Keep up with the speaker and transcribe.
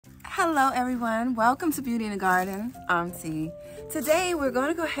Hello everyone, welcome to Beauty in the Garden. I'm T. Today we're going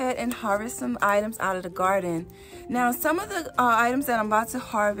to go ahead and harvest some items out of the garden. Now some of the items that I'm about to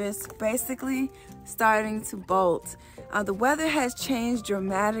harvest basically starting to bolt. The weather has changed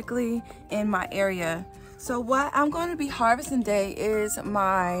dramatically in my area. So what I'm going to be harvesting today is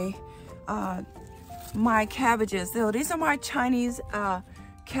my cabbages. So these are my Chinese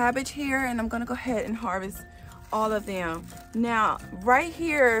cabbage here, and I'm going to go ahead and harvest all of them. Now right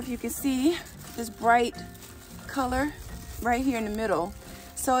here, if you can see this bright color right here in the middle,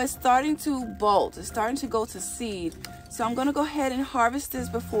 so it's starting to bolt, it's starting to go to seed. So I'm going to go ahead and harvest this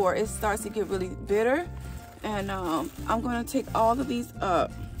before it starts to get really bitter, and I'm going to take all of these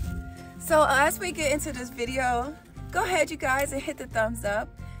up. So as we get into this video, go ahead you guys and hit the thumbs up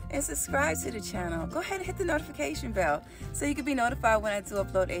and subscribe to the channel. Go ahead and hit the notification bell so you can be notified when I do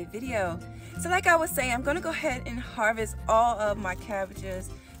upload a video. So like I was saying, I'm gonna go ahead and harvest all of my cabbages.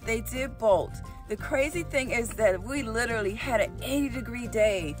 They did bolt. The crazy thing is that we literally had an 80-degree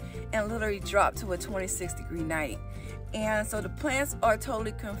day and literally dropped to a 26-degree night. And so the plants are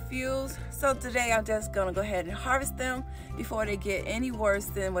totally confused. So today I'm just gonna go ahead and harvest them before they get any worse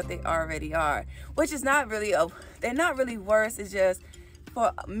than what they already are. Which is not really, they're not really worse, it's just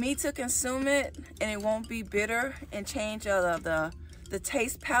for me to consume it and it won't be bitter and change the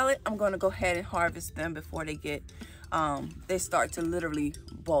taste palette. I'm going to go ahead and harvest them before they get they start to literally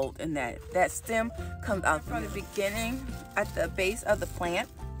bolt, and that stem comes out from the beginning at the base of the plant.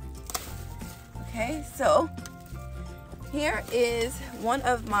 Okay, so here is one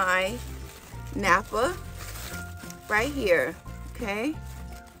of my Napa right here. Okay,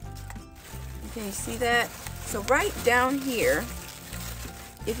 can you see that? So right down here,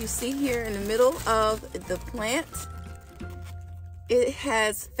 if you see here in the middle of the plant, it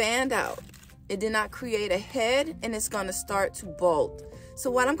has fanned out. It did not create a head, and it's going to start to bolt.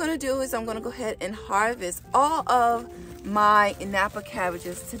 So what I'm going to do is I'm going to go ahead and harvest all of my Napa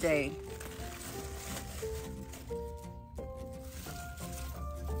cabbages today.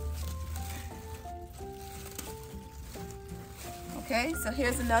 Okay, so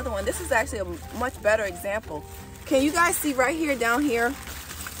here's another one. This is actually a much better example. Can you guys see right here down here?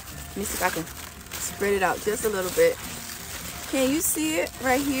 Let me see if I can spread it out just a little bit. Can you see it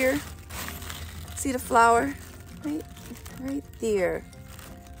right here? See the flower? Right there.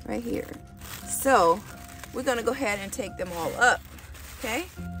 Right here. So we're gonna go ahead and take them all up. Okay?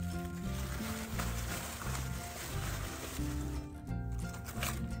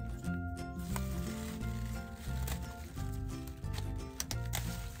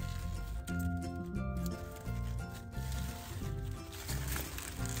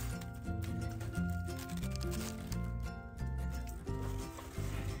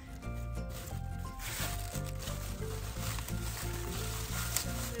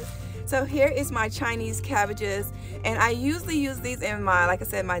 So here is my Chinese cabbages, and I usually use these in my, like I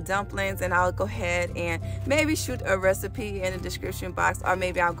said, my dumplings, and I'll go ahead and maybe shoot a recipe in the description box, or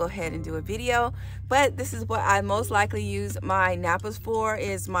maybe I'll go ahead and do a video. But this is what I most likely use my Napas for,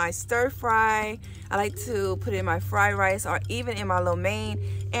 is my stir fry. I like to put it in my fried rice or even in my lo mein,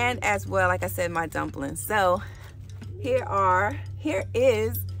 and as well, like I said, my dumplings. So here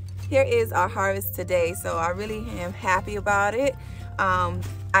is our harvest today. So I really am happy about it.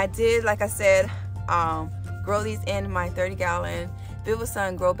 I did, like I said, grow these in my 30-gallon Viva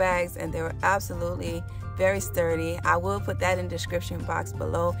Sun grow bags, and they were absolutely very sturdy. I will put that in the description box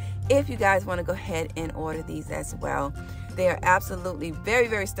below if you guys want to go ahead and order these as well. They are absolutely very,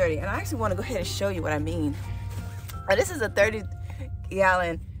 very sturdy, and I actually want to go ahead and show you what I mean. This is a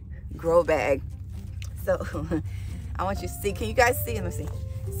 30-gallon grow bag, so I want you to see. Can you guys see? Let me see.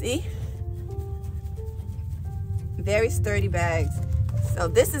 See? Very sturdy bags. So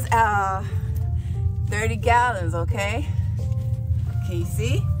this is 30 gallons, okay? Can you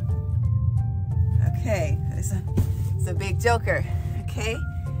see? Okay, it's a big joker, okay?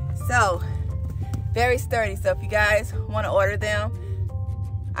 So, very sturdy. So if you guys want to order them,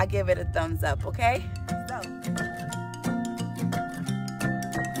 I give it a thumbs up, okay? So.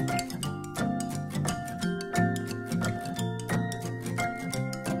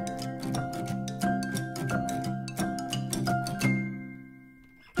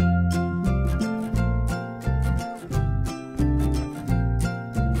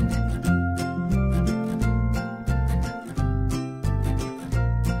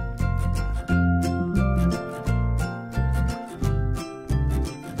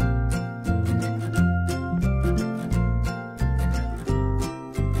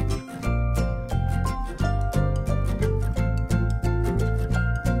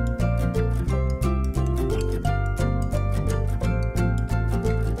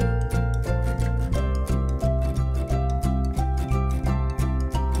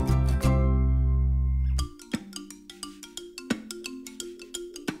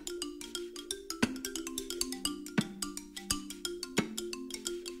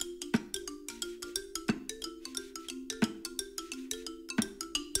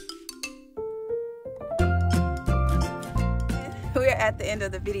 at the end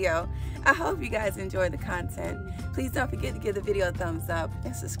of the video. I hope you guys enjoyed the content. Please don't forget to give the video a thumbs up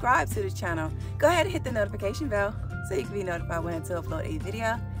and subscribe to the channel. Go ahead and hit the notification bell so you can be notified when I upload a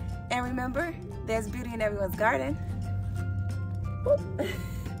video. And remember, there's beauty in everyone's garden.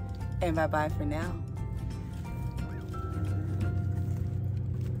 And bye-bye for now.